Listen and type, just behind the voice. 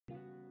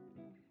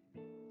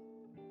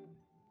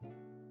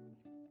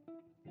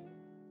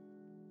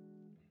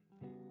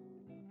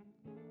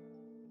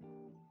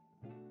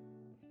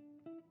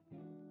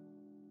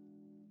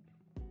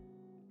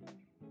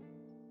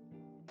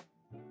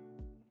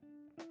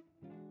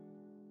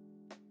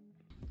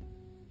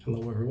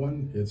Hello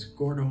everyone, it's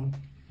Gordo.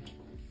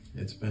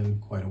 It's been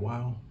quite a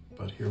while,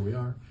 but here we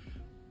are.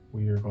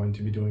 We are going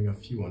to be doing a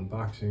few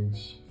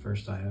unboxings.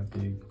 First I have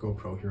the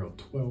GoPro Hero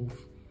 12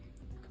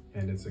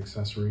 and its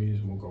accessories.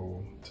 We'll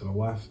go to the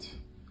left.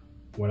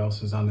 What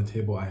else is on the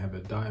table? I have a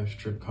dive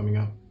trip coming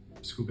up,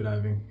 scuba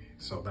diving.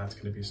 So that's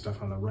gonna be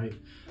stuff on the right.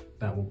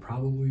 That will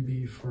probably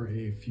be for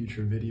a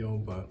future video,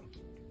 but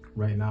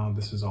right now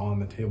this is all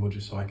on the table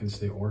just so I can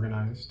stay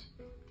organized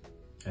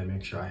and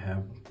make sure I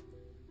have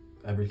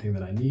everything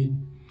that I need.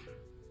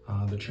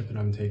 The trip that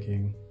I'm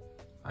taking,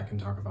 I can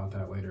talk about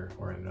that later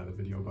or in another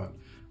video, but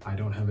I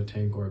don't have a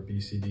tank or a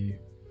BCD,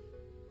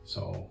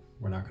 so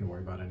we're not gonna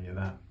worry about any of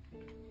that.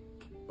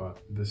 But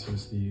this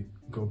is the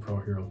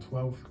GoPro Hero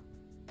 12.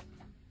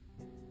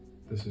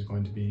 This is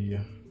going to be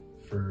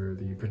for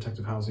the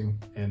protective housing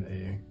and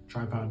a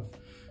tripod.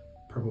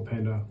 Purple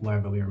Panda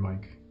lavalier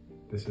mic.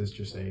 This is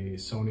just a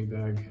Sony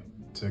bag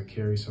to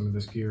carry some of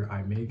this gear.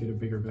 I may get a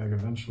bigger bag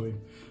eventually,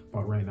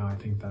 but right now I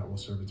think that will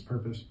serve its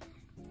purpose.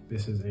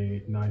 This is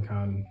a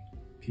Nikon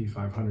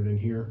P500 in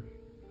here,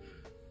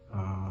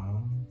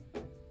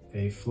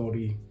 a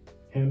floaty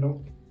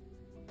handle,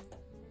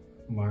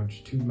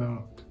 large tube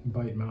mount,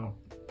 bite mount,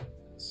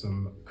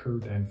 some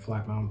curved and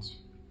flat mounts,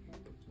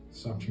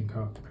 suction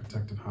cup,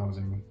 protective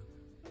housing,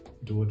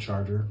 dual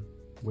charger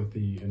with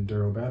the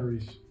Enduro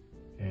batteries,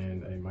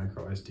 and a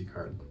micro SD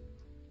card.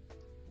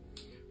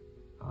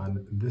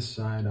 On this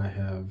side, I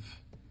have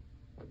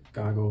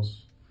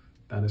goggles.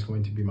 That is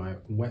going to be my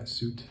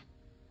wetsuit.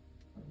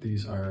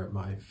 These are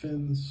my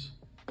fins,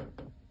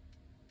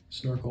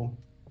 snorkel,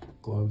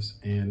 gloves,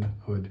 and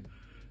hood.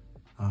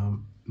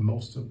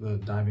 Most of the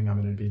diving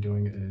I'm going to be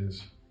doing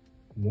is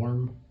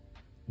warm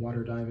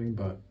water diving,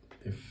 but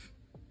if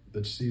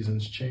the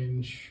seasons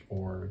change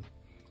or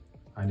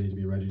I need to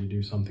be ready to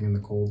do something in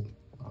the cold,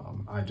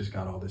 I just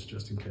got all this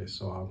just in case.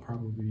 So I'll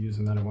probably be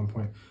using that at one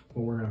point,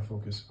 but we're going to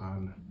focus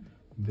on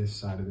this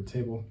side of the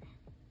table.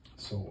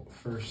 So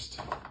first,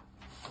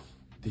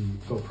 the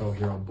GoPro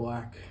Hero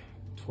Black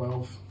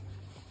 12.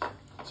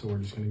 So we're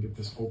just gonna get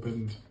this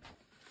opened.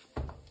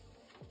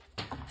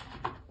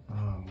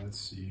 Let's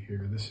see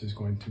here. This is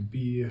going to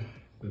be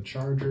the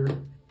charger.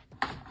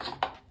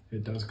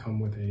 It does come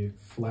with a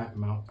flat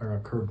mount, or a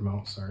curved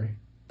mount, sorry.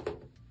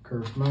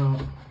 Curved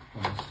mount.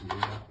 What else do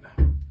we got?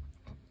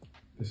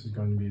 This is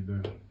going to be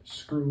the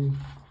screw.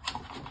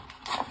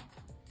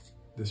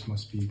 This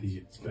must be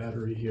the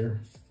battery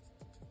here.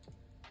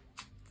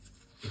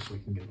 If we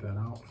can get that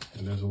out.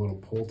 And there's a little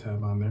pull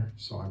tab on there.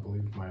 So I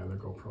believe my other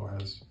GoPro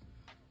has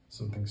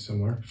something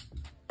similar.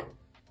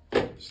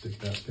 Stick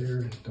that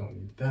there, don't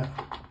need that.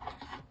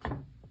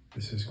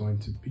 This is going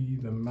to be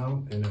the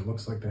mount, and it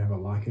looks like they have a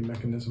locking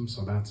mechanism.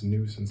 So that's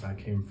new since I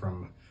came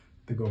from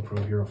the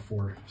GoPro Hero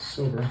 4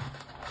 Silver.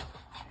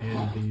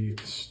 And the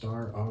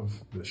star of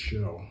the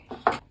show.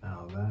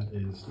 Now that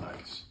is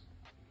nice.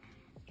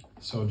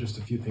 So just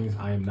a few things.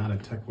 I am not a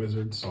tech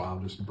wizard, so I'll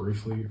just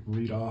briefly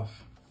read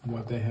off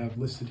what they have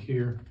listed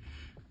here.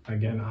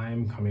 Again, I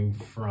am coming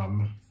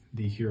from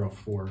the Hero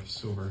 4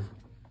 Silver,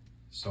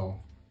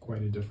 so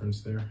quite a difference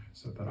there.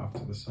 Set that off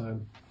to the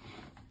side.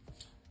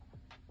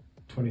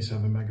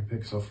 27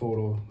 megapixel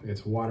photo.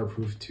 It's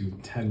waterproof to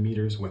 10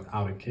 meters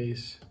without a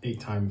case.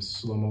 8x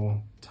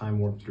slow-mo, time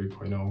warp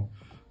 3.0,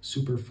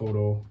 super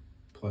photo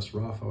plus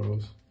raw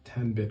photos,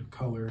 10-bit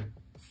color,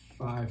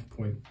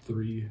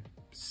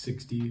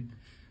 5.360,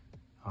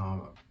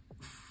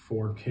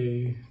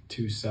 4K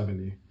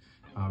 270,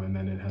 and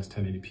then it has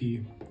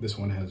 1080p. This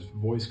one has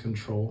voice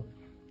control,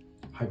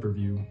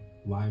 hyperview,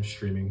 live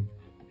streaming,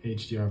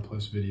 HDR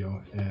plus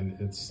video, and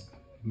it's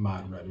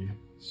mod ready,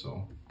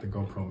 so the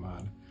GoPro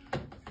mod.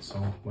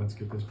 So let's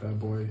get this bad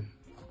boy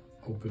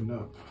opened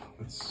up.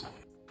 Let's see.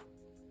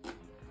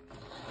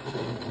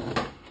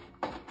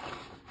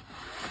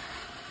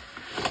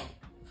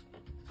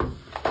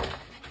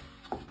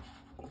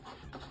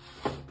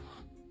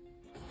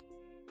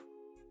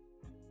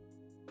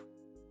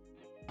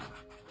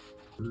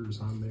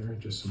 On there,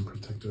 just some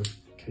protective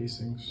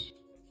casings,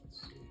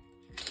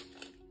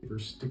 paper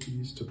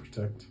stickies to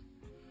protect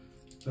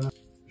that.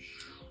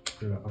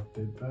 Gonna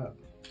update that.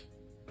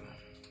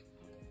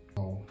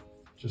 Oh,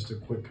 just a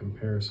quick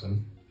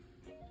comparison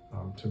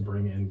to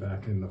bring in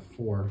back in the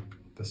 4.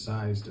 The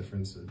size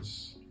difference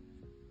is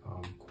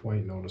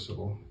quite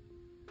noticeable.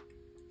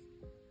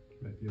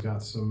 You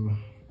got some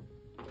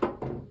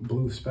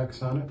blue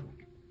specks on it.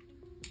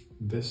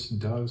 This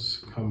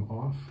does come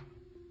off.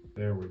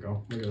 There we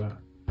go. Look at that.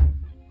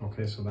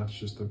 Okay, so that's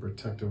just the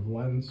protective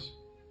lens.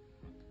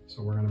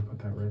 So we're gonna put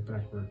that right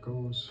back where it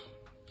goes.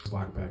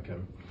 Lock back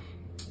in.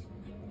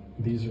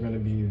 These are gonna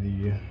be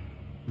the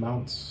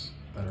mounts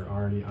that are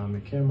already on the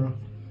camera.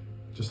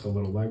 Just the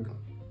little leg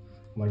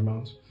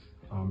mounts.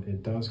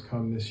 It does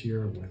come this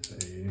year with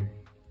a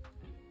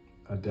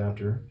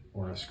adapter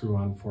or a screw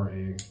on for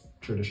a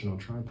traditional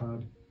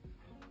tripod.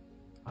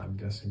 I'm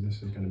guessing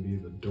this is gonna be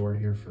the door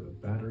here for the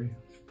battery.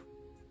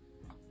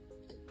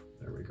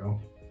 There we go.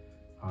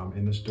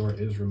 And this door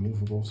is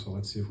removable, so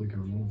let's see if we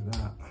can remove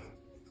that.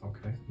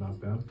 Okay, not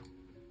bad.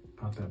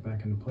 Pop lock that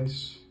back into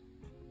place.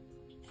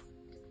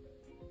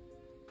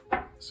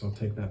 So I'll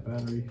take that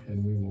battery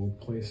and we will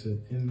place it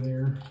in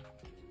there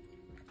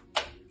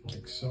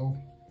like so,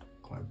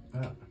 clamp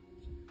that,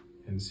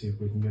 and see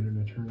if we can get it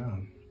to turn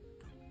on.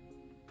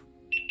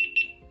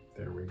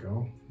 There we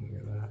go, look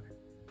at that.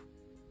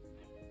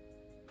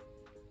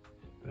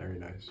 Very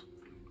nice.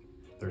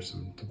 There's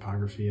some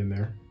topography in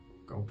there,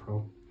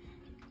 GoPro.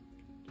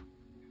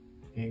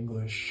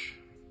 English,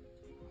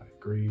 I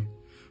agree.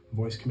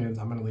 Voice commands,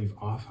 I'm gonna leave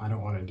off. I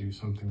don't wanna do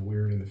something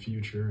weird in the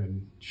future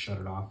and shut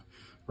it off.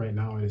 Right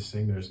now it is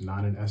saying there's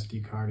not an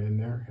SD card in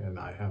there and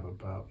I have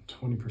about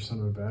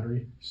 20% of a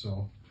battery.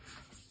 So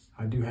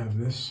I do have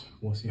this.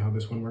 We'll see how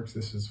this one works.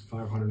 This is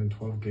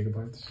 512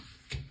 gigabytes.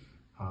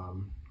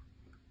 I'm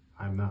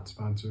not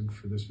sponsored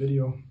for this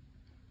video.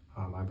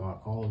 I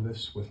bought all of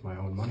this with my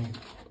own money.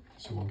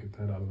 So we'll get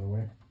that out of the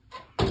way.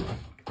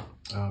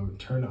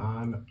 Turn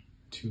on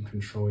to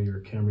control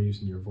your camera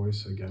using your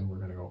voice. Again, we're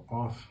gonna go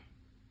off.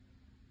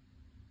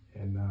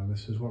 And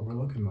this is what we're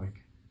looking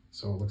like.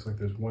 So it looks like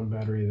there's one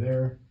battery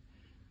there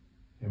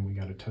and we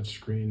got a touch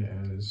screen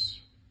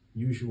as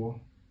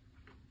usual.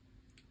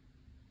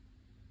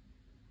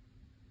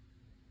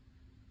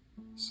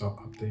 So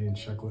update and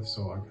checklist.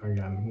 So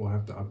again, we'll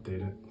have to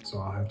update it. So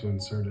I'll have to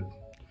insert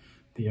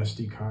the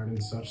SD card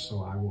and such.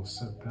 So I will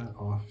set that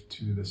off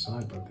to the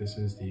side, but this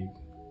is the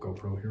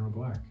GoPro Hero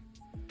Black.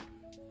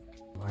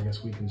 I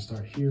guess we can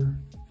start here.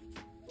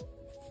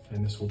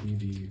 And this will be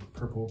the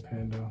purple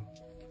Panda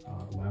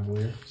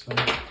lavalier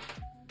side.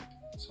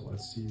 So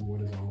let's see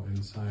what is all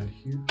inside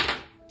here.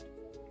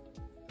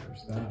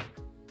 There's that.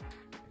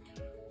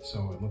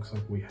 So it looks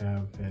like we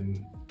have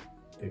an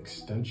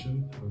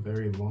extension, a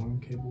very long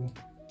cable.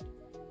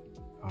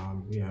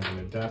 We have an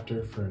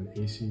adapter for an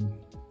AC,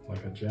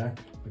 like a jack,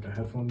 like a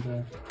headphone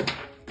jack.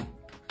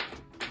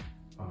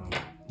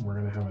 We're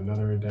gonna have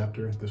another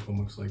adapter. This one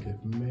looks like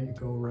it may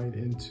go right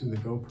into the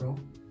GoPro.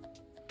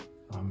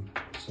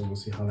 So we'll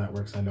see how that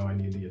works. I know I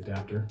need the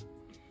adapter.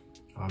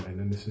 And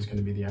then this is going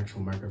to be the actual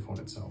microphone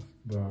itself.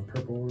 The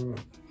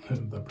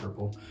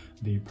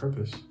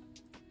purpose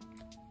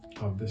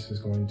of this is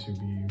going to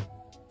be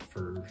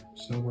for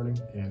snowboarding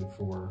and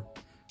for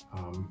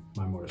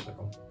my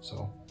motorcycle.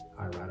 So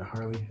I ride a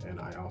Harley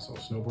and I also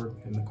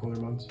snowboard in the cooler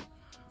months.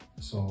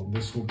 So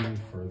this will be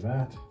for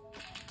that.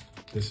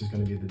 This is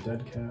going to be the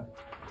dead cat.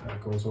 That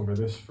goes over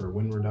this for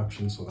wind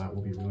reduction, so that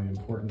will be really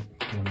important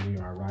when we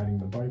are riding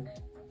the bike.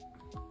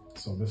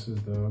 So this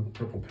is the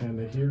purple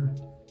Panda here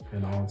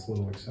and all its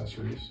little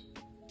accessories.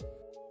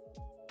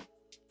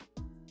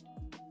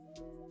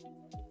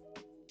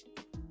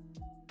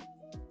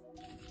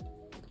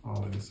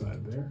 All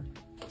inside there.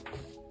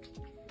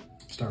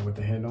 Start with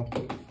the handle.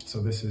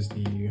 So this is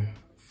the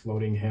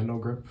floating handle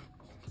grip.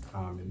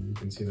 And you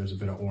can see there's a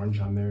bit of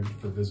orange on there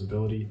for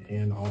visibility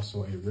and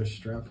also a wrist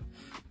strap.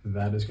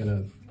 That is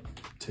gonna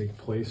take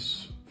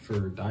place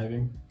for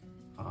diving.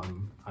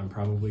 I'm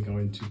probably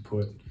going to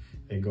put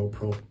a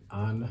GoPro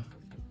on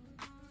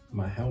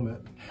my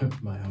helmet,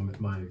 my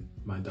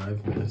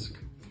dive mask,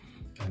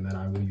 and then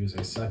I will use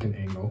a second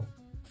angle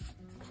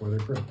for the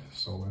grip.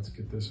 So let's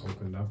get this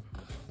opened up.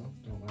 Oh,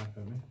 don't laugh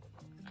at me.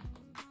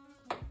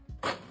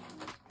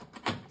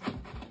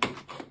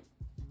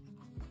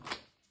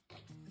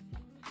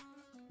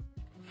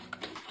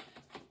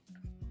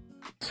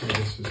 So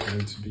this is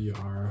going to be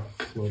our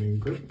floating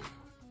grip.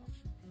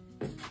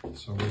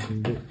 So we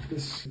can get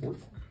this work.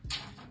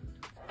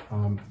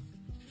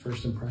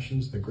 First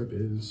impressions, the grip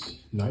is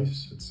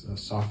nice. It's a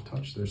soft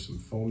touch. There's some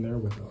foam there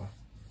with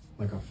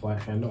like a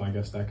flat handle. I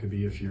guess that could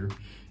be if you're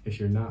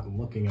not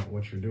looking at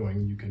what you're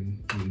doing, you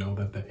know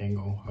that the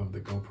angle of the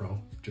GoPro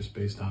just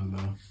based on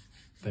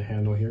the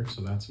handle here.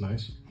 So that's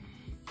nice.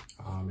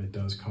 It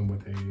does come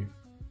with a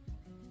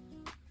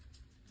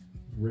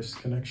wrist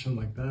connection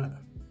like that.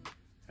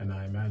 And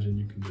I imagine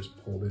you can just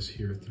pull this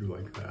here through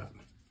like that.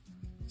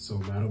 So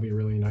that'll be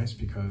really nice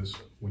because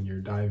when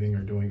you're diving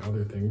or doing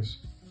other things,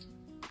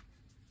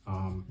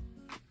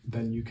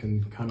 then you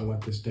can kind of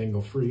let this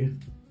dangle free and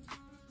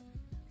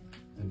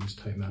just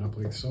tighten that up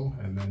like so.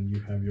 And then you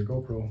have your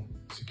GoPro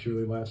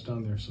securely latched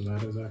on there. So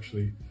that is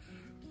actually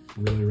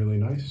really, really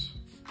nice.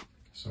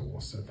 So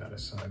we'll set that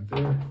aside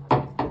there.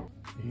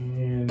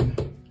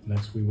 And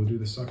next we will do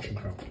the suction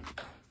cup.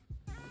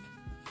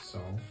 So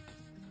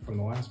from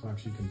the last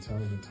box, you can tell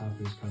the top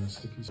is kind of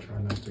sticky. So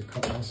try not to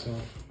cut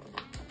myself.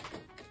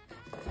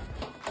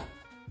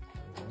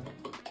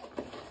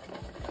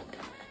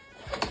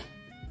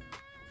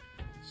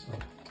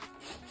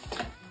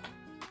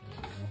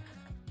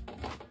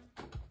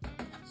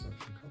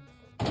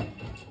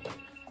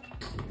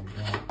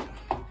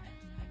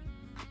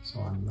 So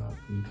I'm not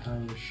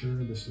entirely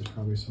sure. This is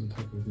probably some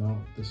type of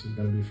mount. This is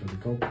going to be for the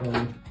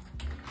GoPro.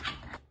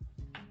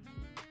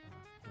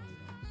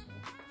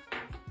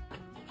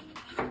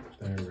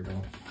 There we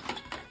go.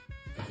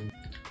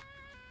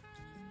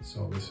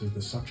 So this is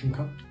the suction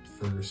cup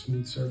for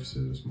smooth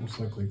surfaces, most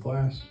likely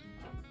glass.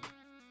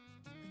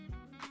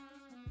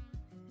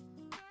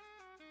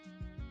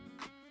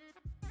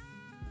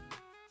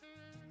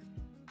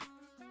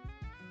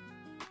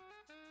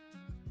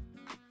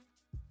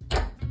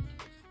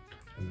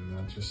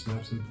 just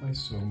snaps in place.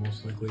 So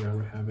most likely I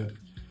would have it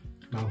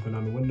mounted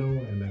on the window,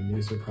 and then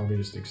these are probably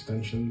just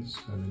extensions,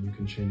 and then you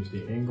can change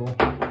the angle.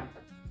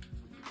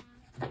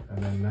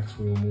 And then next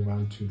we will move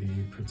on to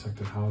the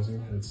protective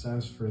housing. It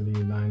says for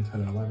the 9,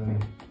 10, and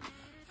 11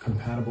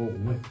 compatible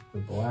with the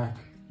black.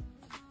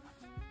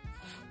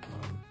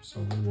 So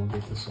we will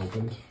get this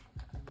opened.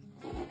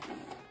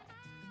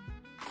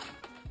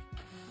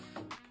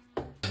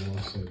 I will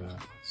say that.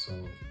 So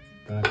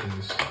that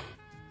is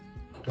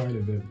quite a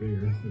bit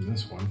bigger than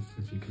this one,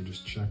 if you can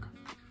just check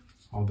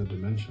all the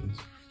dimensions.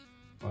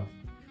 But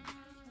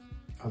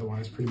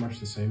otherwise pretty much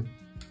the same.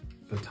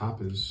 The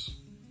top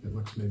is, it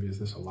looks maybe, is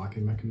this a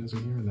locking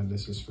mechanism here? And then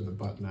this is for the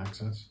button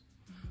access.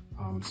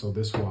 So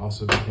this will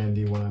also be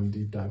handy when I'm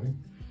deep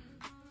diving.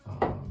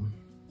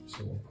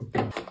 So we'll put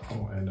that,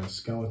 oh, and a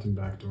skeleton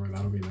back door,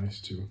 that'll be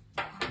nice too.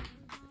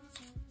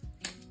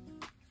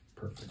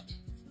 Perfect.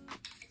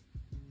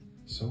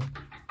 So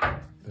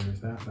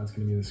there's that, that's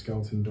gonna be the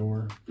skeleton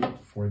door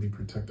for the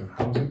protective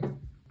housing.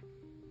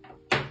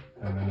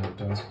 And then it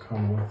does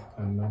come with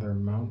another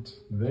mount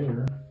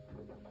there.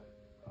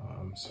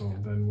 So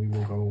then we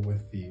will go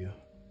with the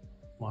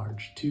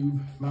large tube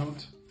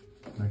mount.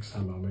 Next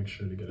time I'll make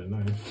sure to get a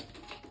knife.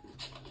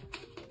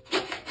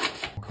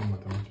 Will come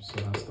with them. So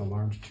that's the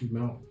large tube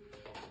mount.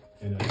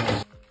 And it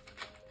has,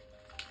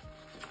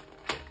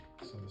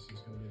 so this is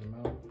going to be the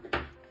mount.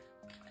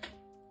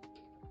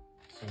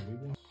 So we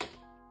will.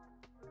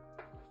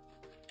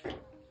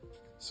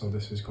 So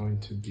this is going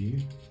to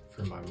be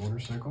for my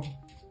motorcycle.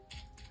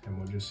 And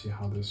we'll just see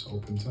how this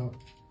opens up.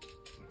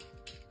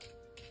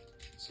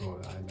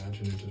 So I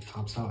imagine it just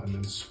pops out and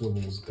then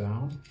swivels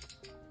down.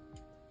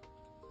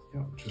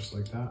 Yep, just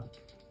like that.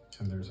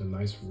 And there's a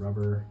nice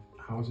rubber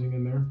housing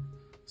in there.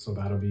 So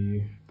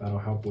that'll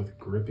help with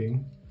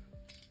gripping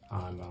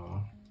on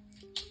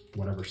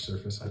whatever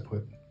surface I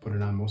put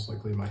it on, most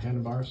likely my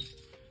handlebars.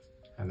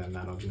 And then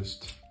that'll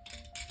just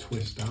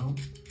twist down.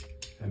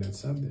 And it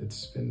said it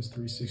spins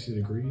 360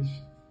 degrees.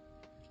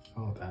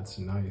 Oh, that's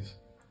nice.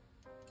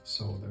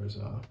 So there's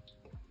a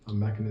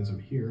mechanism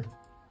here,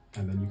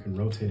 and then you can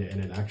rotate it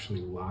and it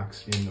actually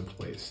locks into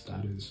place.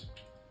 That is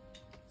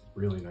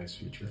really nice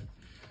feature.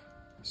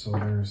 So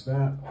there's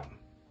that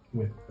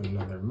with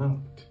another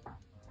mount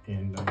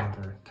and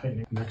another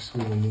tightening. Next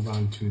we will move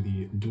on to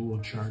the dual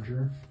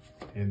charger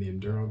and the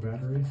Enduro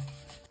battery.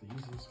 The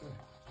easiest way.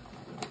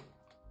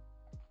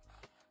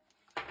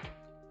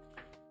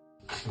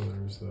 So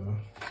there's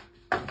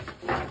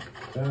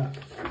that.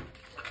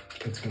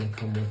 It's going to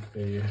come with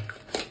a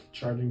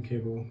charging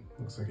cable,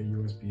 looks like a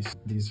USB.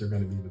 These are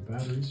going to be the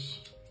batteries.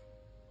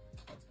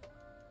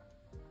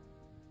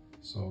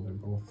 So they're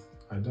both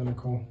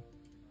identical.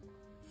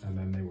 And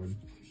then they would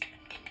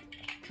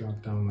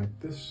drop down like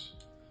this.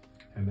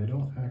 And they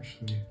don't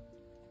actually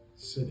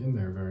sit in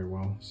there very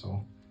well.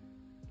 So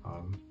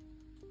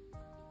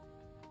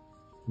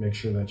make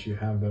sure that you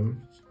have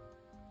them.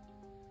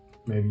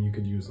 Maybe you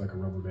could use like a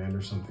rubber band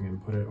or something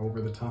and put it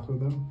over the top of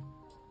them.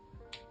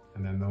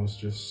 And then those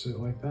just sit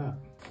like that.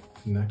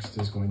 Next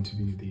is going to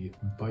be the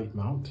bite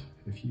mount,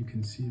 if you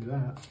can see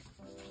that.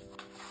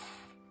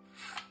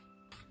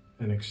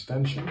 An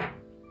extension,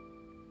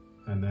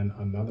 and then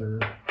another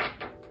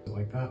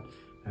like that.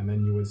 And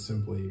then you would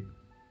simply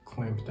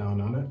clamp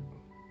down on it.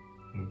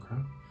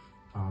 Okay.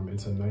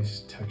 It's a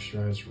nice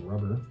texturized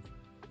rubber,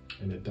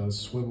 and it does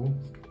swivel.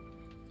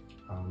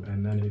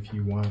 And then if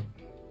you want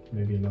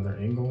maybe another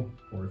angle,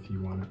 or if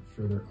you want it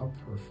further up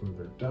or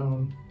further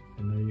down,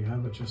 and there you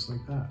have it, just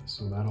like that.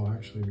 So that'll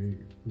actually be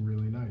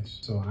really nice.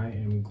 So I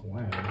am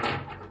glad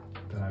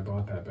that I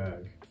bought that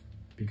bag,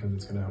 because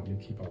it's gonna help me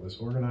keep all this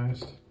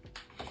organized.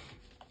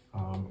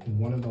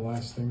 One of the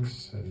last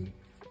things, and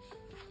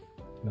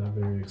not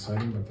very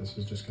exciting, but this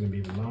is just gonna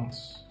be the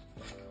mounts.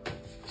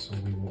 So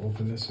we will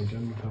open this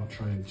again without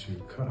trying to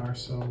cut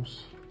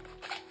ourselves.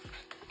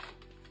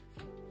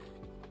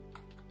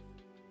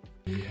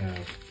 We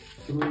have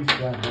 3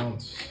 flat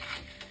mounts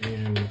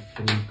and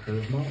 3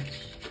 curved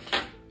mounts.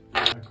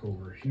 Back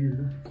over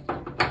here.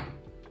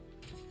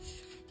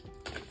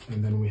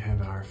 And then we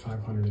have our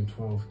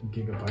 512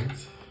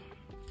 gigabyte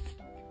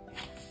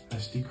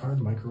SD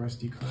card, micro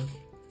SD card.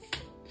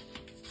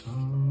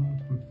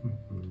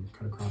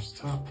 Cut across the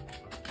top.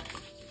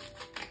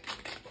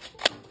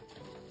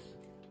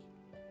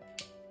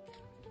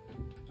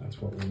 That's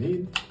what we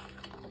need.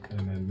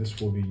 And then this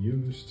will be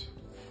used.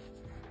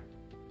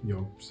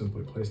 You'll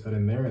simply place that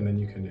in there, and then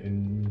you can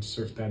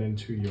insert that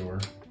into your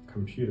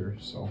computer.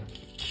 So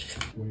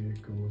way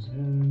it goes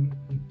in.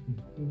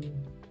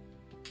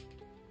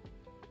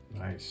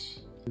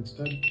 Nice. It's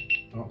dead.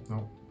 Oh,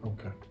 no.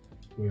 Okay.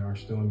 We are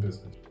still in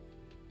business.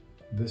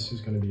 This is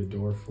going to be a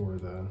door for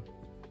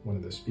one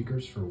of the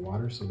speakers for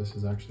water. So this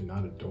is actually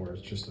not a door.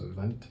 It's just a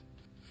vent.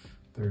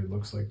 There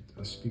looks like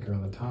a speaker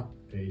on the top,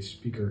 a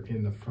speaker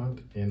in the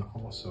front, and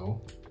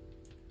also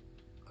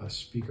a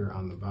speaker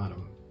on the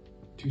bottom.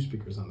 2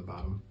 speakers on the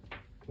bottom,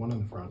 1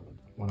 on the front,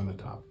 1 on the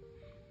top.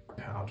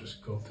 I'll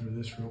just go through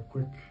this real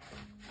quick.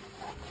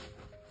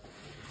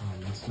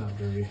 It's not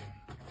very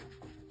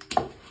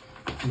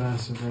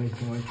massive or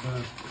anything like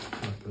that.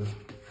 But the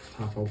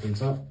top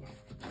opens up.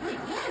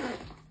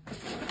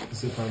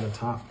 Zip on the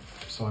top,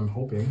 so I'm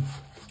hoping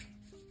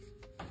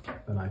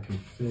that I can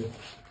fit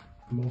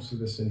most of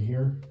this in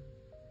here.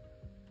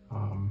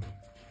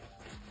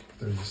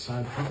 There's a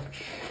side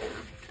pouch,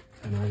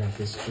 and I got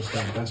this just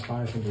at Best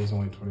Buy. I think it was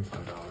only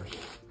 $25.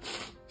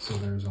 So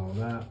there's all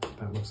that.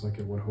 That looks like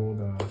it would hold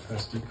a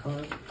SD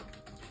card.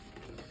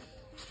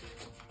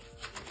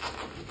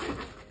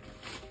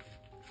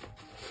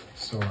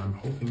 So I'm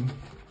hoping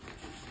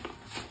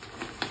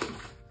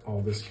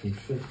all this can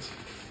fit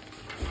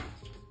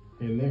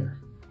in there.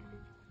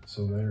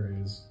 So there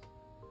is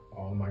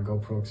all my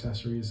GoPro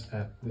accessories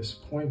at this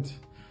point.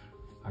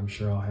 I'm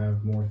sure I'll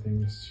have more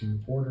things to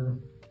order,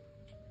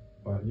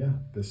 but yeah,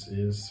 this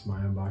is my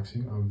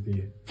unboxing of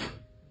the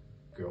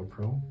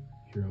GoPro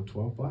Hero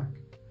 12 Black.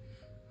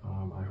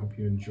 I hope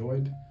you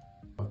enjoyed.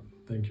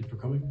 Thank you for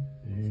coming,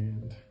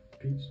 and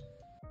peace.